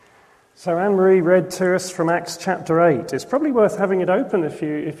So Anne-Marie read to us from Acts chapter 8. It's probably worth having it open if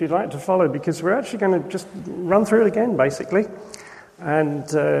you'd like to follow, because we're actually going to just run through it again, basically, and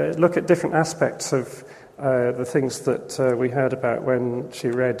look at different aspects of the things that we heard about when she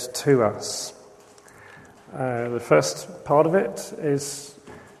read to us. The first part of it is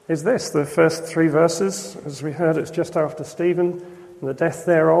this, the first 3 verses. As we heard, it's just after Stephen and the death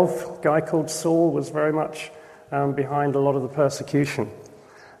thereof. A guy called Saul was very much behind a lot of the persecution.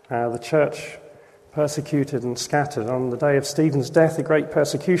 The church persecuted and scattered. On the day of Stephen's death, a great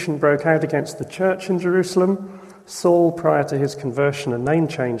persecution broke out against the church in Jerusalem. Saul, prior to his conversion and name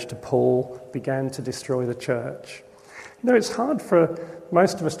change to Paul, began to destroy the church. You know, it's hard for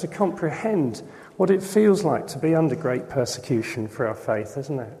most of us to comprehend what it feels like to be under great persecution for our faith,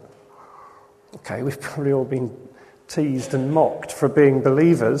 isn't it? Okay, we've probably all been teased and mocked for being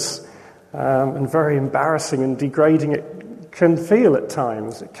believers, and very embarrassing and degrading it can feel at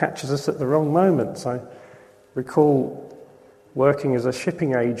times. It catches us at the wrong moments. I recall working as a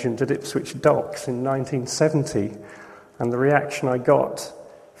shipping agent at Ipswich Docks in 1970, and the reaction I got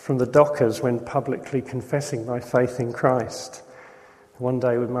from the dockers when publicly confessing my faith in Christ. One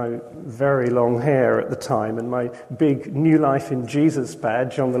day, with my very long hair at the time and my big New Life in Jesus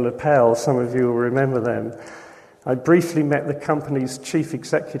badge on the lapel, some of you will remember them, I briefly met the company's chief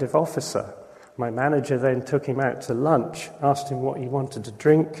executive officer. My manager then took him out to lunch, asked him what he wanted to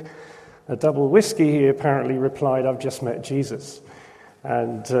drink. A double whiskey, he apparently replied, "I've just met Jesus."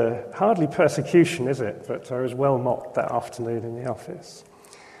 And hardly persecution, is it? But I was well mocked that afternoon in the office.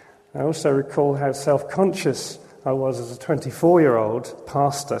 I also recall how self-conscious I was as a 24-year-old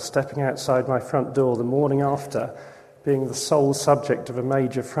pastor stepping outside my front door the morning after being the sole subject of a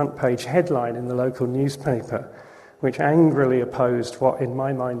major front-page headline in the local newspaper, which angrily opposed what, in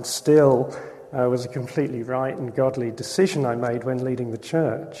my mind, still was a completely right and godly decision I made when leading the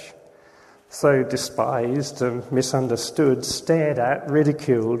church. So despised and misunderstood, stared at,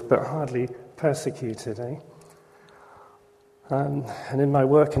 ridiculed, but hardly persecuted, And in my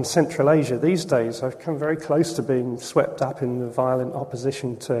work in Central Asia these days, I've come very close to being swept up in the violent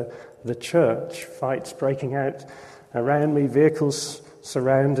opposition to the church, fights breaking out around me, vehicles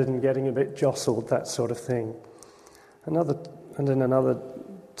surrounded and getting a bit jostled, that sort of thing. In another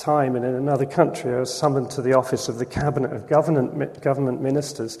time and in another country, I was summoned to the office of the Cabinet of Government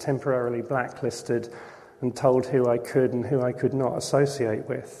Ministers, temporarily blacklisted, and told who I could and who I could not associate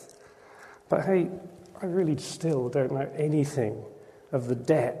with. But hey, I really still don't know anything of the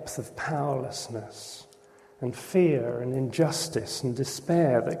depth of powerlessness and fear and injustice and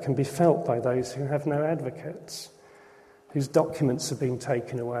despair that can be felt by those who have no advocates, whose documents are being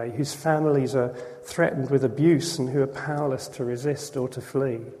taken away, whose families are threatened with abuse and who are powerless to resist or to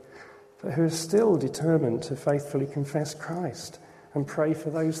flee, but who are still determined to faithfully confess Christ and pray for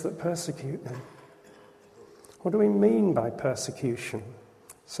those that persecute them. What do we mean by persecution?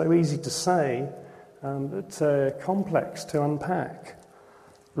 So easy to say, but complex to unpack.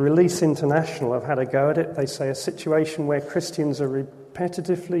 Release International have had a go at it. They say a situation where Christians are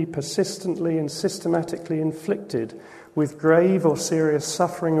repetitively, persistently and systematically inflicted with grave or serious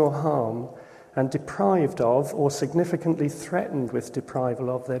suffering or harm and deprived of or significantly threatened with deprival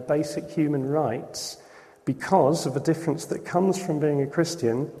of their basic human rights because of a difference that comes from being a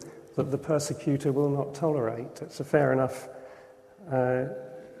Christian that the persecutor will not tolerate. It's a fair enough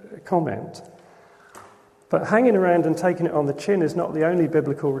comment. But hanging around and taking it on the chin is not the only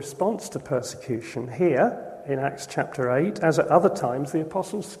biblical response to persecution. Here, in Acts chapter 8, as at other times, the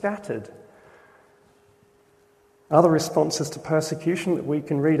apostles scattered. Other responses to persecution that we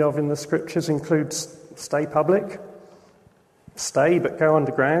can read of in the scriptures include stay public, stay but go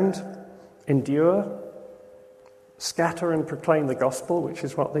underground, endure, scatter and proclaim the gospel, which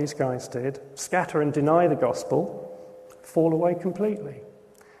is what these guys did, scatter and deny the gospel, fall away completely.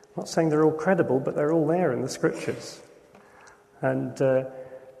 I'm not saying they're all credible, but they're all there in the scriptures. And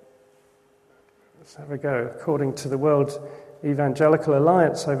let's have a go. According to the World Evangelical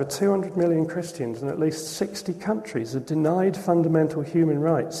Alliance, over 200 million Christians in at least 60 countries are denied fundamental human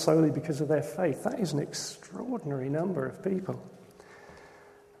rights solely because of their faith. That is an extraordinary number of people.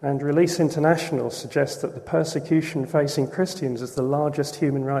 And Release International suggests that the persecution facing Christians is the largest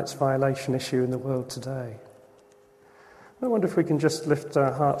human rights violation issue in the world today. I wonder if we can just lift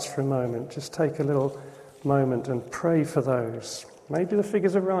our hearts for a moment, just take a little moment and pray for those. Maybe the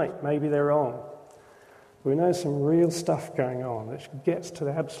figures are right, maybe they're wrong. We know some real stuff going on that gets to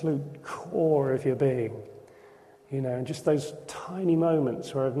the absolute core of your being. You know, and just those tiny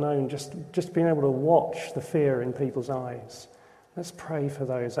moments where I've known just being able to watch the fear in people's eyes. Let's pray for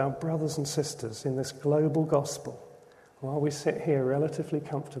those, our brothers and sisters in this global gospel, while we sit here relatively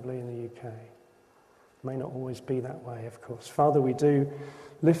comfortably in the UK. It may not always be that way, of course. Father, we do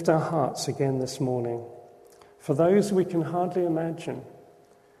lift our hearts again this morning for those we can hardly imagine,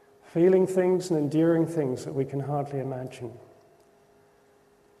 feeling things and enduring things that we can hardly imagine.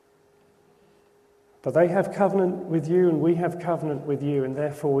 But they have covenant with you and we have covenant with you, and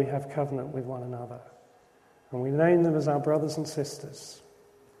therefore we have covenant with one another. And we name them as our brothers and sisters.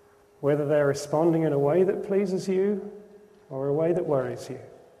 Whether they're responding in a way that pleases you or a way that worries you,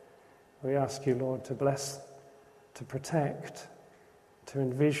 we ask you, Lord, to bless, to protect, to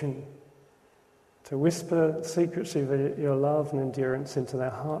envision, to whisper secrets of your love and endurance into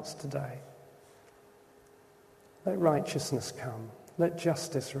their hearts today. Let righteousness come. Let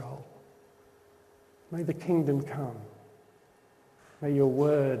justice roll. May the kingdom come. May your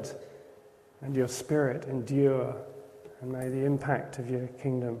word and your spirit endure, and may the impact of your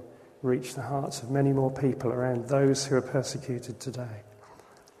kingdom reach the hearts of many more people around those who are persecuted today.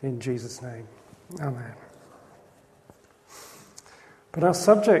 In Jesus' name, amen. But our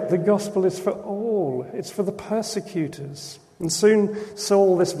subject, the gospel, is for all. It's for the persecutors. And soon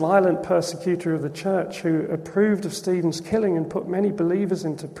Saul, this violent persecutor of the church who approved of Stephen's killing and put many believers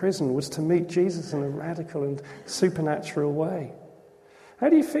into prison, was to meet Jesus in a radical and supernatural way. How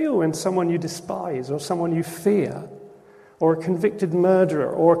do you feel when someone you despise or someone you fear or a convicted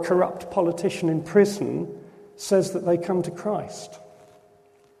murderer or a corrupt politician in prison says that they come to Christ?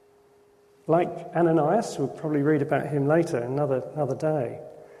 Like Ananias, we'll probably read about him later, another day,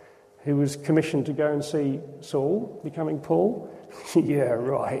 who was commissioned to go and see Saul becoming Paul. Yeah,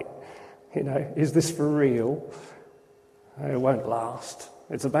 right. Is this for real? It won't last.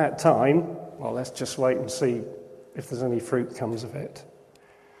 It's about time. Well, let's just wait and see if there's any fruit comes of it.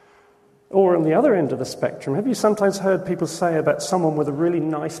 Or on the other end of the spectrum, have you sometimes heard people say about someone with a really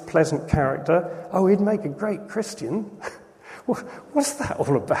nice, pleasant character, oh, he'd make a great Christian? What's that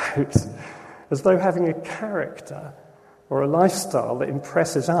all about? As though having a character or a lifestyle that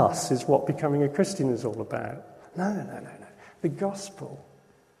impresses us is what becoming a Christian is all about. No. The gospel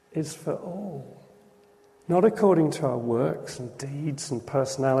is for all. Not according to our works and deeds and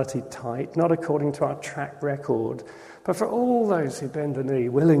personality type, not according to our track record, but for all those who bend the knee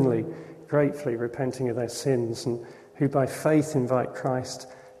willingly, gratefully repenting of their sins, and who by faith invite Christ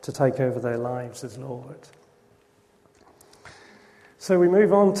to take over their lives as Lord. So we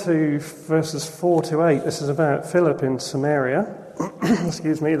move on to verses 4 to 8. This is about Philip in Samaria.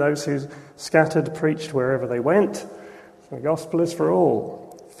 Those who scattered preached wherever they went. The gospel is for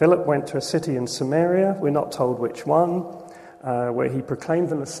all. Philip went to a city in Samaria, we're not told which one, where he proclaimed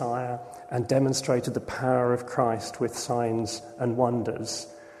the Messiah and demonstrated the power of Christ with signs and wonders.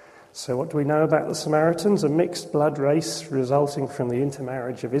 So what do we know about the Samaritans? A mixed blood race resulting from the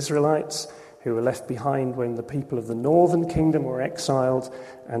intermarriage of Israelites who were left behind when the people of the northern kingdom were exiled,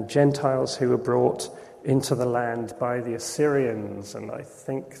 and Gentiles who were brought into the land by the Assyrians. And I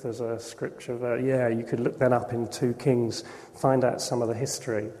think there's a scripture there. You could look that up in 2 Kings, find out some of the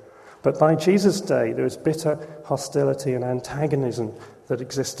history. But by Jesus' day, there was bitter hostility and antagonism that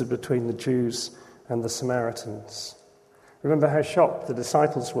existed between the Jews and the Samaritans. Remember how shocked the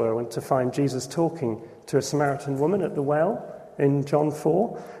disciples were when to find Jesus talking to a Samaritan woman at the well in John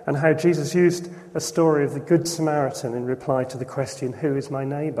 4, and how Jesus used a story of the Good Samaritan in reply to the question, who is my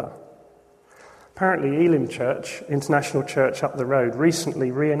neighbour? Apparently Elim Church, International Church up the road, recently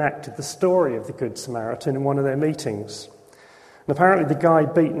reenacted the story of the Good Samaritan in one of their meetings. And apparently the guy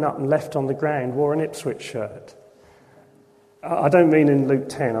beaten up and left on the ground wore an Ipswich shirt. I don't mean in Luke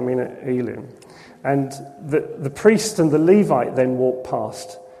 10, I mean at Elim. And the priest and the Levite then walked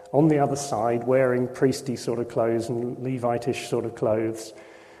past on the other side, wearing priesty sort of clothes and Levitish sort of clothes.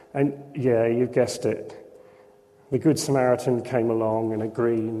 And yeah, you guessed it. The Good Samaritan came along in a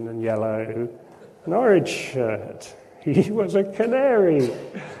green and yellow Norwich shirt. He was a canary,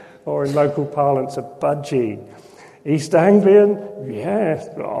 or in local parlance, a budgie. East Anglian, yeah.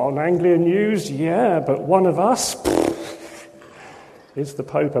 On Anglian news, yeah. But one of us is the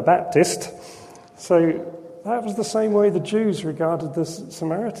Pope a Baptist. So that was the same way the Jews regarded the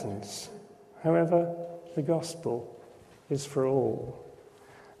Samaritans. However, the gospel is for all.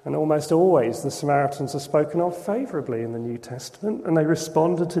 And almost always the Samaritans are spoken of favourably in the New Testament, and they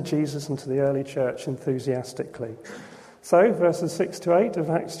responded to Jesus and to the early church enthusiastically. So, verses 6 to 8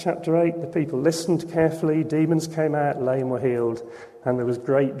 of Acts chapter 8, the people listened carefully, demons came out, lame were healed, and there was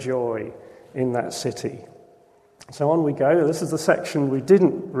great joy in that city. So on we go. This is the section we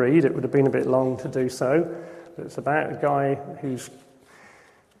didn't read. It would have been a bit long to do so. But it's about a guy who's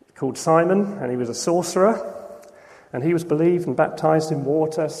called Simon, and he was a sorcerer. And he was believed and baptized in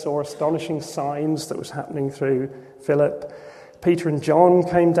water, saw astonishing signs that was happening through Philip. Peter and John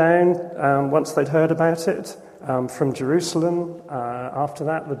came down once they'd heard about it from Jerusalem. After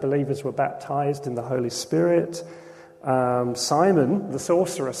that, the believers were baptized in the Holy Spirit. Simon, the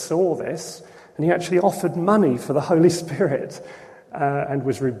sorcerer, saw this, and he actually offered money for the Holy Spirit and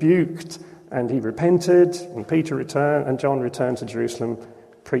was rebuked, and he repented, and Peter returned, and John returned to Jerusalem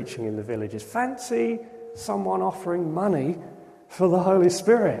preaching in the villages. Fancy someone offering money for the Holy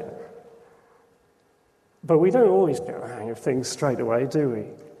Spirit. But we don't always get the hang of things straight away, do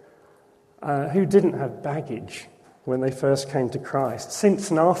we? Who didn't have baggage when they first came to Christ? Since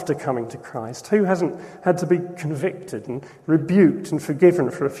and after coming to Christ, who hasn't had to be convicted and rebuked and forgiven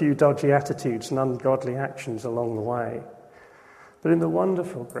for a few dodgy attitudes and ungodly actions along the way? But in the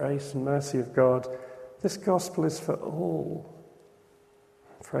wonderful grace and mercy of God, this gospel is for all.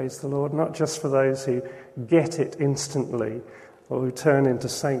 Praise the Lord, not just for those who get it instantly or who turn into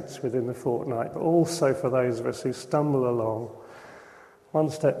saints within the fortnight, but also for those of us who stumble along, one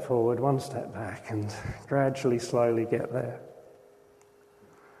step forward, one step back, and gradually, slowly get there.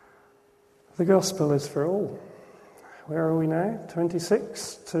 The gospel is for all. Where are we now?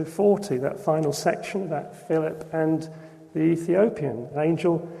 26 to 40, that final section about Philip and the Ethiopian. An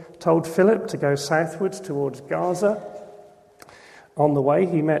angel told Philip to go southwards towards Gaza. On the way,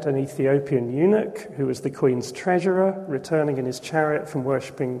 he met an Ethiopian eunuch who was the queen's treasurer, returning in his chariot from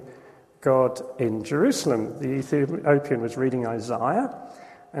worshipping God in Jerusalem. The Ethiopian was reading Isaiah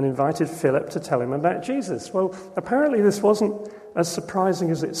and invited Philip to tell him about Jesus. Well, apparently this wasn't as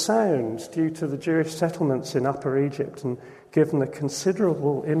surprising as it sounds due to the Jewish settlements in Upper Egypt and given the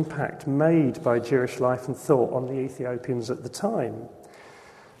considerable impact made by Jewish life and thought on the Ethiopians at the time.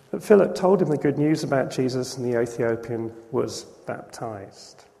 But Philip told him the good news about Jesus, and the Ethiopian was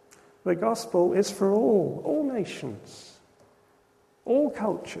baptized. The gospel is for all nations, all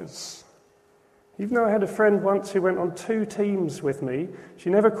cultures. Even though I had a friend once who went on 2 teams with me, she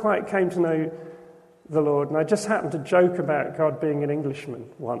never quite came to know the Lord, and I just happened to joke about God being an Englishman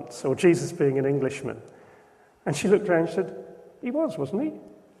once, or Jesus being an Englishman. And she looked around and said, he was, wasn't he?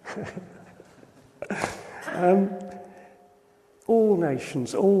 All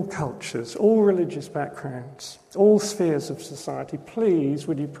nations, all cultures, all religious backgrounds, all spheres of society. Please,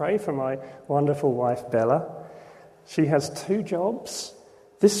 would you pray for my wonderful wife, Bella? She has 2 jobs.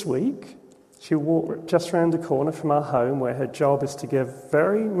 This week, she'll walk just round the corner from our home, where her job is to give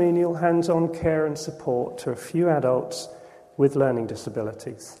very menial hands-on care and support to a few adults with learning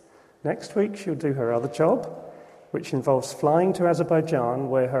disabilities. Next week, she'll do her other job, which involves flying to Azerbaijan,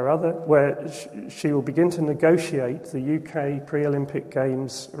 where she will begin to negotiate the UK pre-Olympic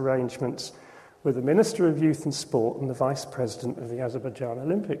Games arrangements with the Minister of Youth and Sport and the Vice President of the Azerbaijan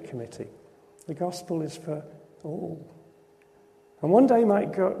Olympic Committee. The gospel is for all. And one day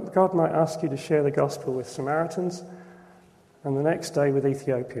God might ask you to share the gospel with Samaritans, and the next day with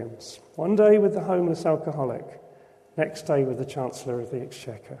Ethiopians. One day with the homeless alcoholic, next day with the Chancellor of the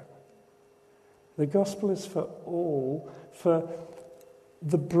Exchequer. The gospel is for all, for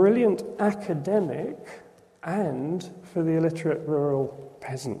the brilliant academic and for the illiterate rural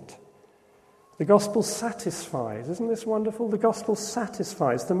peasant. The gospel satisfies, isn't this wonderful? The gospel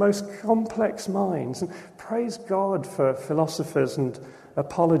satisfies the most complex minds. And praise God for philosophers and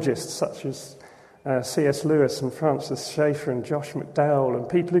apologists such as C.S. Lewis and Francis Schaeffer and Josh McDowell, and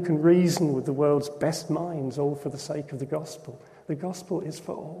people who can reason with the world's best minds, all for the sake of the gospel. The gospel is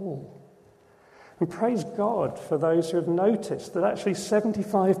for all. And praise God for those who have noticed that actually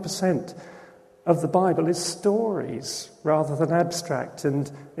 75% of the Bible is stories rather than abstract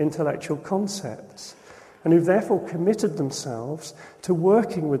and intellectual concepts, and who've therefore committed themselves to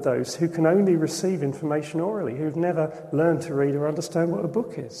working with those who can only receive information orally, who've never learned to read or understand what a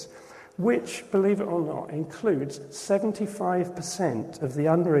book is, which, believe it or not, includes 75% of the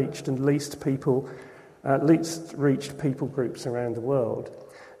unreached and least reached people groups around the world,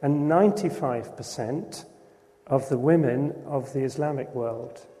 and 95% of the women of the Islamic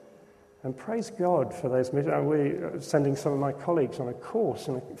world. And praise God for those. We're sending some of my colleagues on a course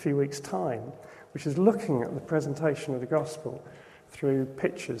in a few weeks' time, which is looking at the presentation of the gospel through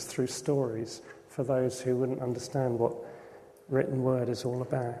pictures, through stories, for those who wouldn't understand what written word is all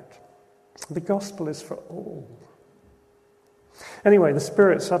about. The gospel is for all. Anyway, the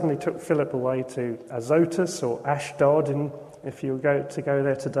Spirit suddenly took Philip away to Azotus or Ashdod, and if you were to go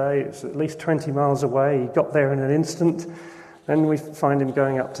there today, it's at least 20 miles away. He got there in an instant. Then we find him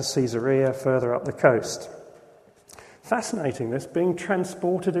going up to Caesarea, further up the coast. Fascinating, this, being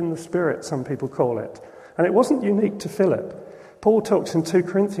transported in the Spirit, some people call it. And it wasn't unique to Philip. Paul talks in 2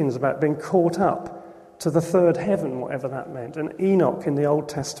 Corinthians about being caught up to the third heaven, whatever that meant. And Enoch in the Old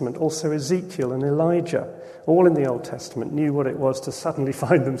Testament, also Ezekiel and Elijah, all in the Old Testament, knew what it was to suddenly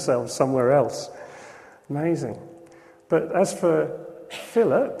find themselves somewhere else. Amazing. But as for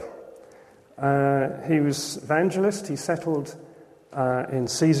Philip, he was evangelist. He settled in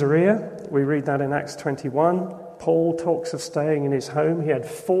Caesarea. We read that in Acts 21. Paul talks of staying in his home. He had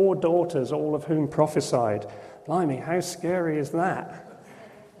 4 daughters, all of whom prophesied. Blimey, how scary is that?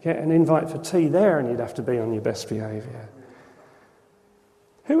 Get an invite for tea there and you'd have to be on your best behaviour.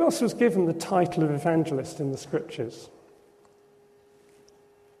 Who else was given the title of evangelist in the Scriptures?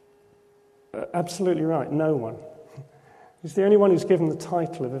 Absolutely right, no one. He's the only one who's given the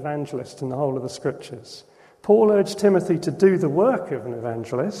title of evangelist in the whole of the Scriptures. Paul urged Timothy to do the work of an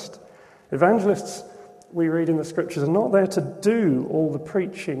evangelist. Evangelists, we read in the Scriptures, are not there to do all the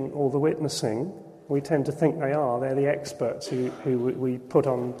preaching or the witnessing. We tend to think they are. They're the experts who we put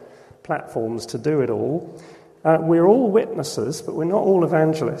on platforms to do it all. We're all witnesses, but we're not all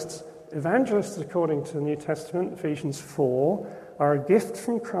evangelists. Evangelists, according to the New Testament, Ephesians 4, are a gift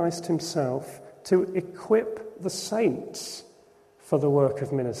from Christ himself to equip the saints for the work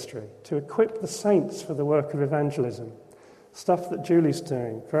of ministry, to equip the saints for the work of evangelism. Stuff that Julie's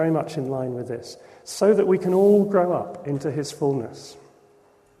doing, very much in line with this, so that we can all grow up into his fullness.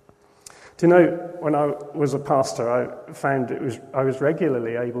 Do you know, when I was a pastor, I found I was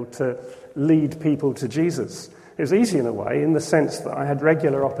regularly able to lead people to Jesus. It was easy in a way, in the sense that I had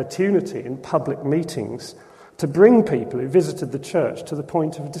regular opportunity in public meetings to bring people who visited the church to the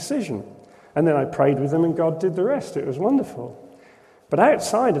point of decision. And then I prayed with them and God did the rest. It was wonderful. But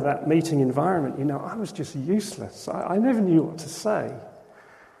outside of that meeting environment, I was just useless. I never knew what to say.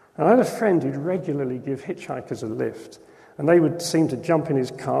 And I had a friend who'd regularly give hitchhikers a lift. And they would seem to jump in his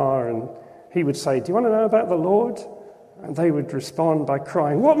car and he would say, "Do you want to know about the Lord?" And they would respond by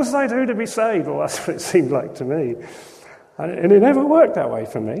crying, "What must I do to be saved?" Well, that's what it seemed like to me. And it never worked that way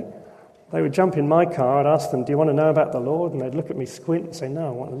for me. They would jump in my car, I'd ask them, "Do you want to know about the Lord?" And they'd look at me squint and say, "No,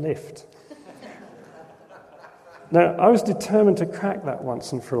 I want a lift." Now, I was determined to crack that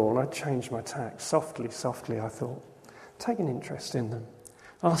once and for all, and I changed my tack. Softly, I thought. Take an interest in them.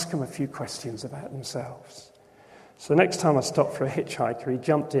 Ask them a few questions about themselves. So the next time I stopped for a hitchhiker, he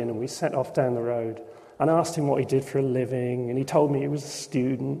jumped in and we set off down the road. And I asked him what he did for a living, and he told me he was a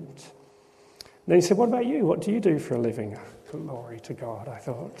student. And then he said, "What about you? What do you do for a living?" Glory to God, I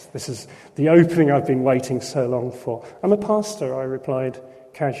thought. This is the opening I've been waiting so long for. "I'm a pastor," I replied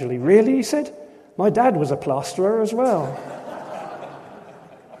casually. "Really?" he said. "My dad was a plasterer as well."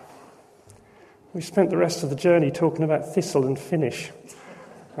 We spent the rest of the journey talking about thistle and finish.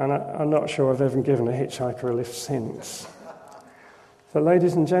 And I'm not sure I've ever given a hitchhiker a lift since. But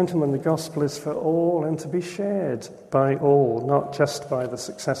ladies and gentlemen, the gospel is for all and to be shared by all, not just by the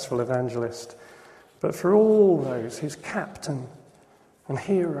successful evangelist, but for all those whose captain and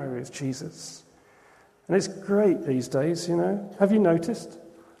hero is Jesus. And it's great these days, Have you noticed?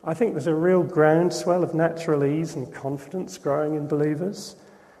 I think there's a real groundswell of natural ease and confidence growing in believers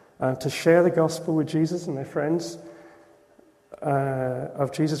to share the gospel with Jesus and their friends,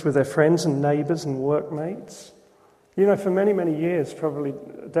 of Jesus with their friends and neighbours and workmates. For many, many years, probably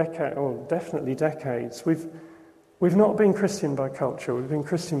definitely decades, we've not been Christian by culture, we've been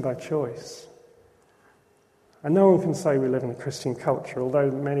Christian by choice. And no one can say we live in a Christian culture,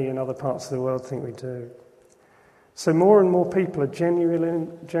 although many in other parts of the world think we do. So more and more people are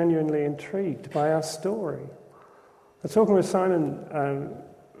genuinely intrigued by our story. I was talking with Simon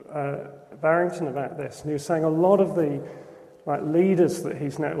Barrington about this, and he was saying a lot of the leaders that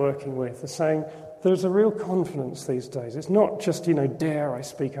he's networking with are saying there's a real confidence these days. It's not just, dare I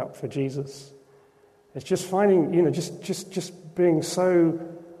speak up for Jesus. It's just finding, just being so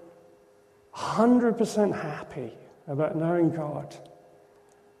 100% happy about knowing God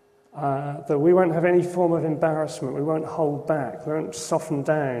that we won't have any form of embarrassment. We won't hold back. We won't soften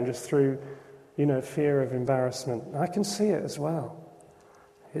down just through, fear of embarrassment. I can see it as well.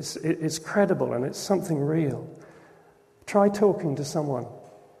 It's credible and it's something real. Try talking to someone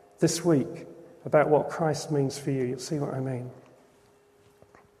this week about what Christ means for you. You'll see what I mean.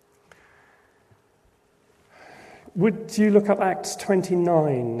 Would you look up Acts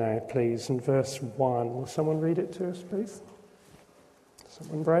 29 now, please, and verse 1. Will someone read it to us, please?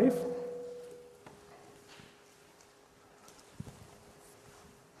 Someone brave?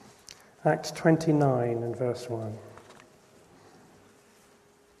 Acts 29 and verse 1.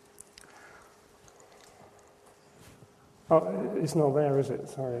 Oh, it's not there, is it?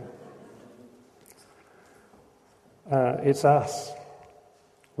 Sorry. It's us.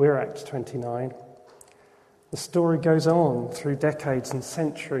 We're Acts 29. The story goes on through decades and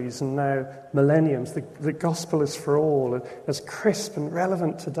centuries and now millenniums. The gospel is for all, as crisp and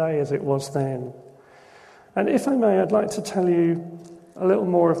relevant today as it was then. And if I may, I'd like to tell you a little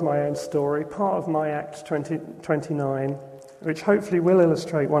more of my own story, part of my Acts 29, which hopefully will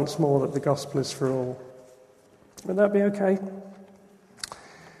illustrate once more that the gospel is for all. Would that be okay?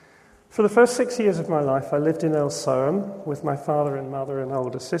 For the first 6 years of my life, I lived in Earl Soham with my father and mother and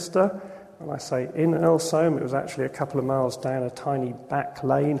older sister. When I say in Earl Soham, it was actually a couple of miles down a tiny back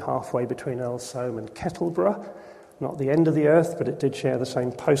lane halfway between Earl Soham and Kettleborough. Not the end of the earth, but it did share the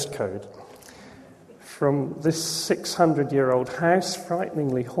same postcode. From this 600-year-old house,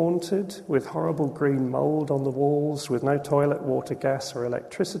 frighteningly haunted, with horrible green mould on the walls, with no toilet, water, gas or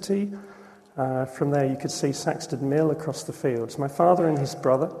electricity, from there you could see Saxton Mill across the fields. My father and his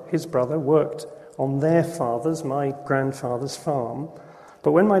brother worked on their father's, my grandfather's farm.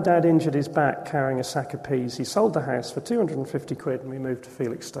 But when my dad injured his back carrying a sack of peas, he sold the house for 250 quid and we moved to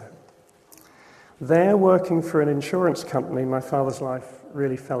Felixstowe. There, working for an insurance company, my father's life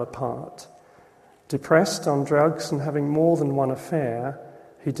really fell apart. Depressed, on drugs and having more than one affair,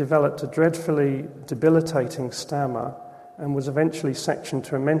 he developed a dreadfully debilitating stammer and was eventually sectioned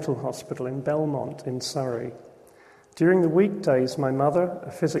to a mental hospital in Belmont in Surrey. During the weekdays, my mother,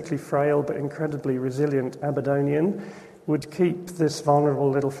 a physically frail but incredibly resilient Aberdonian, would keep this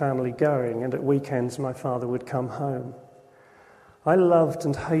vulnerable little family going, and at weekends my father would come home. I loved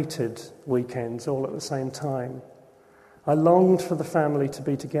and hated weekends all at the same time. I longed for the family to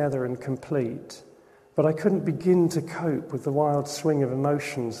be together and complete, but I couldn't begin to cope with the wild swing of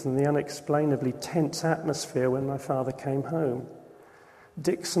emotions and the unexplainably tense atmosphere when my father came home.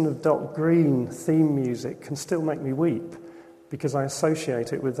 Dixon of Dock Green theme music can still make me weep because I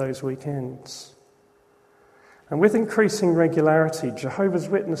associate it with those weekends. And with increasing regularity, Jehovah's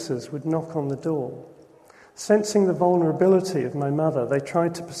Witnesses would knock on the door. Sensing the vulnerability of my mother, they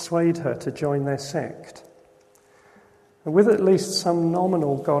tried to persuade her to join their sect. And with at least some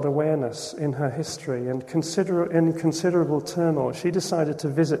nominal God awareness in her history and in considerable turmoil, she decided to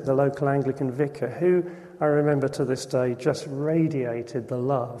visit the local Anglican vicar, who, I remember to this day, just radiated the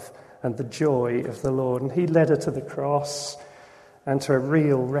love and the joy of the Lord. And he led her to the cross and to a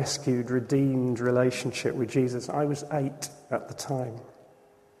real, rescued, redeemed relationship with Jesus. I was 8 at the time.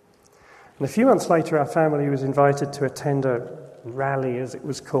 And a few months later, our family was invited to attend a rally, as it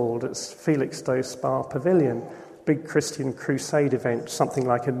was called, at Felixstowe Spa Pavilion, big Christian crusade event, something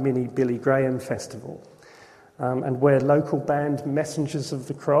like a mini Billy Graham festival, and where local band Messengers of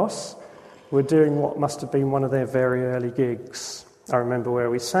the Cross were doing what must have been one of their very early gigs. I remember where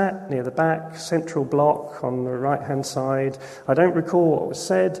we sat, near the back, central block on the right-hand side. I don't recall what was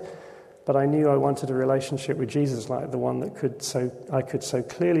said, but I knew I wanted a relationship with Jesus like the one that I could so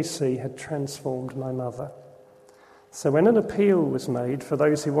clearly see had transformed my mother. So when an appeal was made for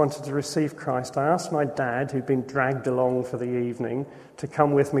those who wanted to receive Christ, I asked my dad, who'd been dragged along for the evening, to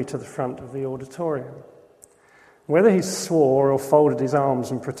come with me to the front of the auditorium. Whether he swore or folded his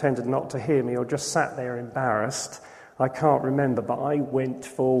arms and pretended not to hear me or just sat there embarrassed, I can't remember, but I went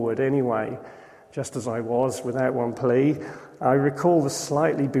forward anyway, just as I was, without one plea. I recall the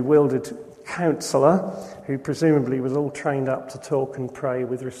slightly bewildered counsellor, who presumably was all trained up to talk and pray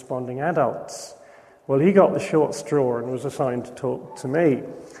with responding adults. Well, he got the short straw and was assigned to talk to me.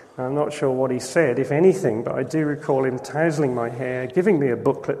 I'm not sure what he said, if anything, but I do recall him tousling my hair, giving me a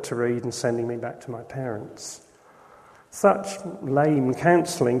booklet to read and sending me back to my parents. Such lame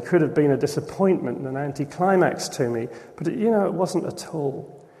counselling could have been a disappointment and an anticlimax to me, but it wasn't at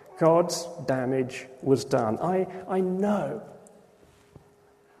all. God's damage was done. I know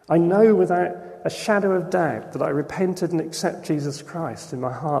without a shadow of doubt that I repented and accepted Jesus Christ in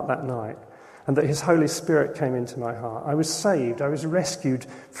my heart that night, and that his Holy Spirit came into my heart. I was saved, I was rescued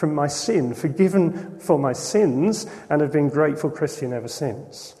from my sin, forgiven for my sins, and have been a grateful Christian ever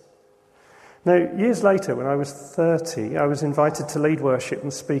since. Now, years later, when I was 30, I was invited to lead worship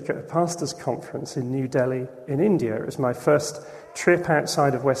and speak at a pastors' conference in New Delhi in India. It was my first trip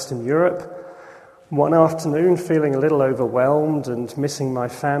outside of Western Europe. One afternoon, feeling a little overwhelmed and missing my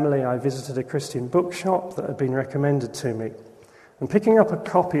family, I visited a Christian bookshop that had been recommended to me. And picking up a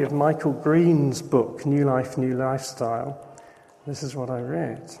copy of Michael Green's book, New Life, New Lifestyle, this is what I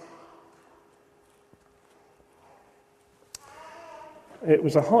read. It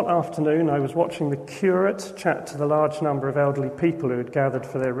was a hot afternoon. I was watching the curate chat to the large number of elderly people who had gathered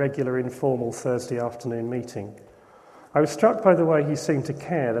for their regular informal Thursday afternoon meeting. I was struck by the way he seemed to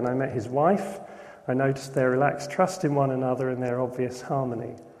care. Then I met his wife. I noticed their relaxed trust in one another and their obvious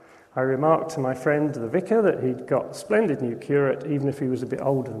harmony. I remarked to my friend, the vicar, that he'd got a splendid new curate, even if he was a bit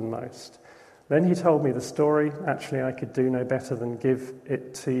older than most. Then he told me the story. Actually, I could do no better than give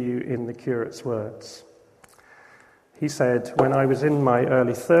it to you in the curate's words. He said, when I was in my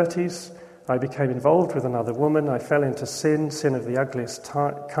early 30s, I became involved with another woman. I fell into sin of the ugliest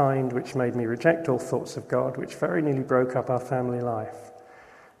kind, which made me reject all thoughts of God, which very nearly broke up our family life.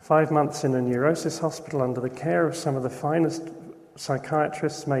 5 months in a neurosis hospital under the care of some of the finest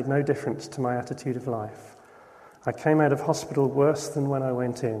psychiatrists made no difference to my attitude of life. I came out of hospital worse than when I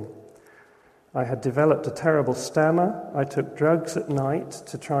went in. I had developed a terrible stammer. I took drugs at night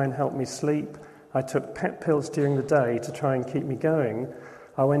to try and help me sleep. I took pep pills during the day to try and keep me going.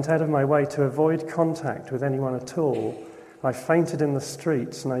 I went out of my way to avoid contact with anyone at all. I fainted in the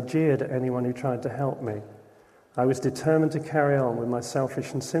streets and I jeered at anyone who tried to help me. I was determined to carry on with my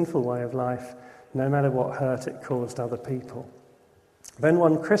selfish and sinful way of life, no matter what hurt it caused other people. Then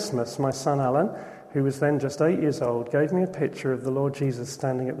one Christmas, my son Alan, who was then just 8 years old, gave me a picture of the Lord Jesus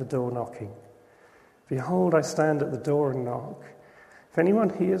standing at the door knocking. Behold, I stand at the door and knock. If anyone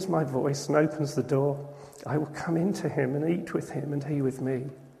hears my voice and opens the door, I will come into him and eat with him and he with me.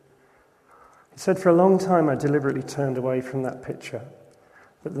 He said, for a long time I deliberately turned away from that picture,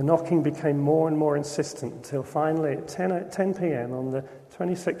 but the knocking became more and more insistent until finally at 10 p.m. on the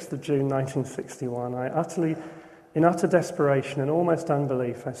 26th of June 1961, in utter desperation and almost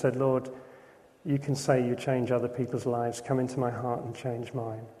unbelief, I said, Lord, you can say you change other people's lives. Come into my heart and change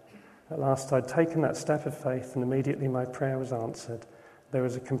mine. At last I'd taken that step of faith and immediately my prayer was answered. There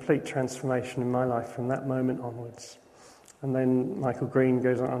was a complete transformation in my life from that moment onwards. And then Michael Green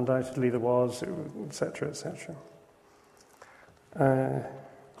goes on, undoubtedly there was, etc., etc.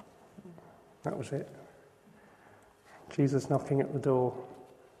 That was it. Jesus knocking at the door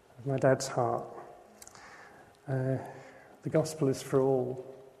of my dad's heart. The gospel is for all.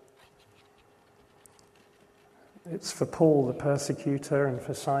 It's for Paul the persecutor and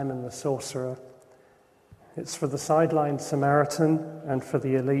for Simon the sorcerer. It's for the sidelined Samaritan and for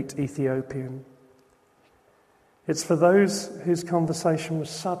the elite Ethiopian. It's for those whose conversation was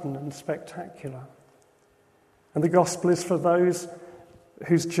sudden and spectacular. And the gospel is for those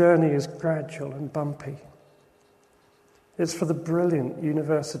whose journey is gradual and bumpy. It's for the brilliant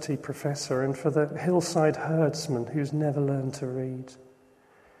university professor and for the hillside herdsman who's never learned to read.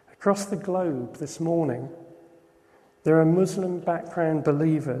 Across the globe this morning, there are Muslim background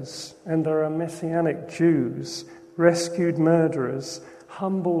believers and there are Messianic Jews, rescued murderers,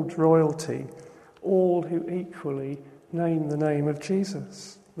 humbled royalty, all who equally name the name of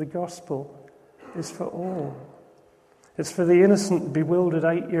Jesus. The gospel is for all. It's for the innocent, bewildered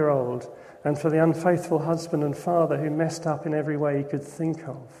 8-year-old and for the unfaithful husband and father who messed up in every way he could think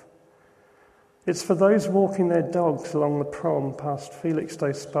of. It's for those walking their dogs along the prom past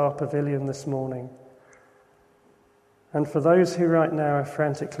Felixstowe Spa Pavilion this morning. And for those who right now are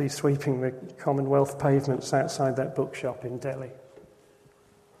frantically sweeping the Commonwealth pavements outside that bookshop in Delhi.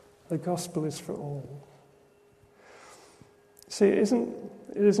 The gospel is for all. See, it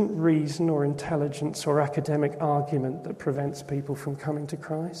isn't reason or intelligence or academic argument that prevents people from coming to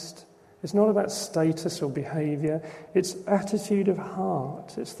Christ. It's not about status or behaviour. It's attitude of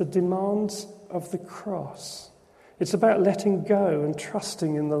heart. It's the demands of the cross. It's about letting go and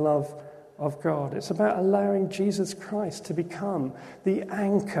trusting in the love of God. It's about allowing Jesus Christ to become the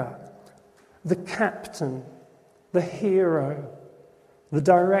anchor, the captain, the hero, the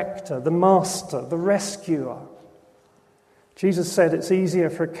director, the master, the rescuer. Jesus said it's easier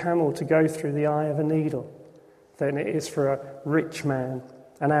for a camel to go through the eye of a needle than it is for a rich man,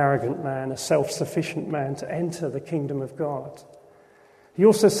 an arrogant man, a self-sufficient man to enter the kingdom of God. He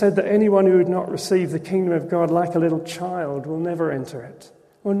also said that anyone who would not receive the kingdom of God like a little child will never enter it.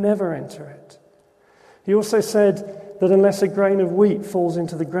 Will never enter it. He also said that unless a grain of wheat falls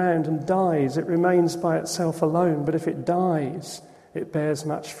into the ground and dies, it remains by itself alone, but if it dies, it bears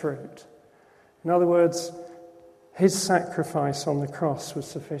much fruit. In other words, his sacrifice on the cross was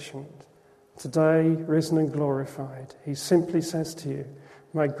sufficient. Today, risen and glorified, he simply says to you,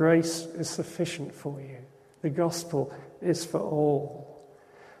 my grace is sufficient for you. The gospel is for all.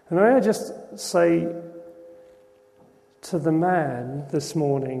 And may I just say to the man this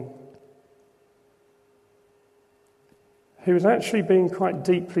morning who has actually been quite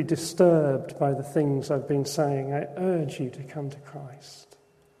deeply disturbed by the things I've been saying, I urge you to come to Christ.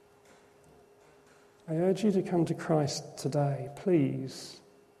 I urge you to come to Christ today, please.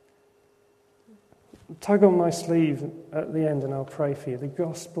 Tug on my sleeve at the end and I'll pray for you. The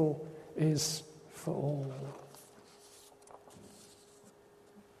gospel is for all.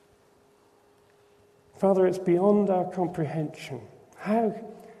 Father, it's beyond our comprehension. How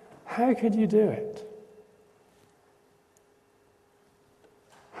could you do it?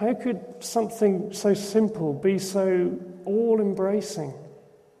 How could something so simple be so all-embracing?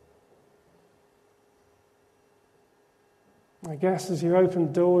 I guess as you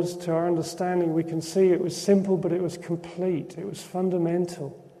open doors to our understanding, we can see it was simple, but it was complete. It was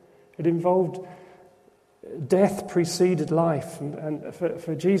fundamental. It involved death preceded life, and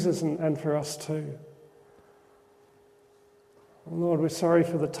for Jesus and for us too. Lord, we're sorry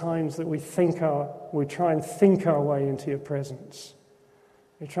for the times that we try and think our way into your presence.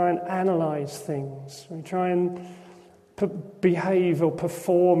 We try and analyze things. We try and behave or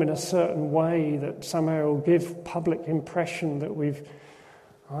perform in a certain way that somehow will give public impression that we've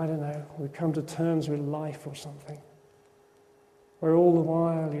come to terms with life or something. Where all the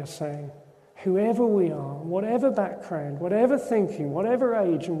while you're saying, whoever we are, whatever background, whatever thinking, whatever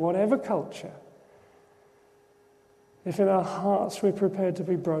age and whatever culture, if in our hearts we're prepared to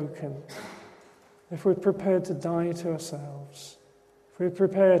be broken, if we're prepared to die to ourselves, if we're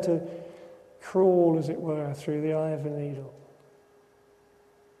prepared to crawl, as it were, through the eye of a needle,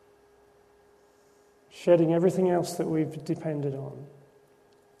 shedding everything else that we've depended on,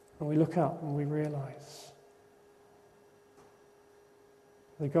 and we look up and we realize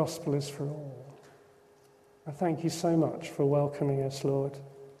the gospel is for all. I thank you so much for welcoming us, Lord.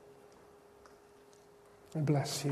 I bless you.